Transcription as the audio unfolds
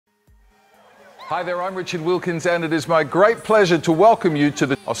Hi there, I'm Richard Wilkins, and it is my great pleasure to welcome you to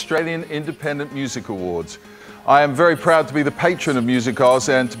the Australian Independent Music Awards. I am very proud to be the patron of Music Oz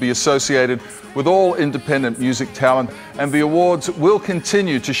and to be associated with all independent music talent, and the awards will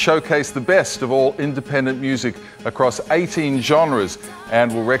continue to showcase the best of all independent music across 18 genres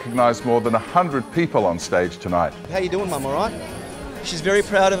and will recognise more than 100 people on stage tonight. How you doing, Mum, all right? She's very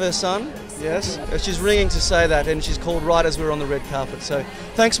proud of her son, yes. She's ringing to say that, and she's called right as we're on the red carpet. So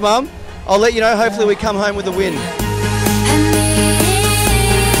thanks, Mum. I'll let you know, hopefully we come home with a win.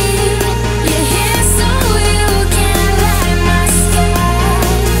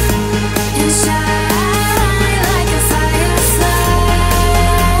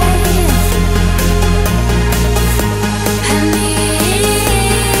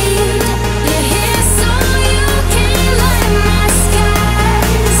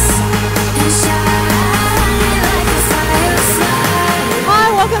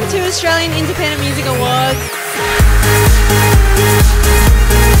 To Australian Independent Music Awards.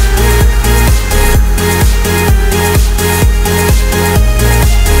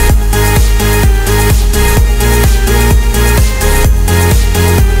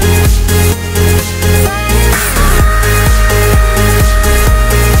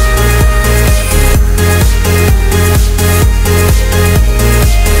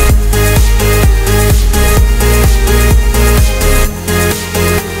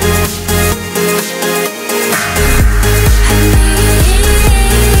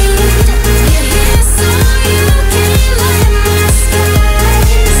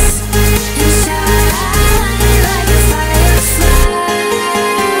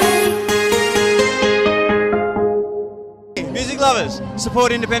 Music lovers,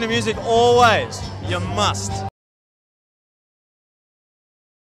 support independent music always. You must.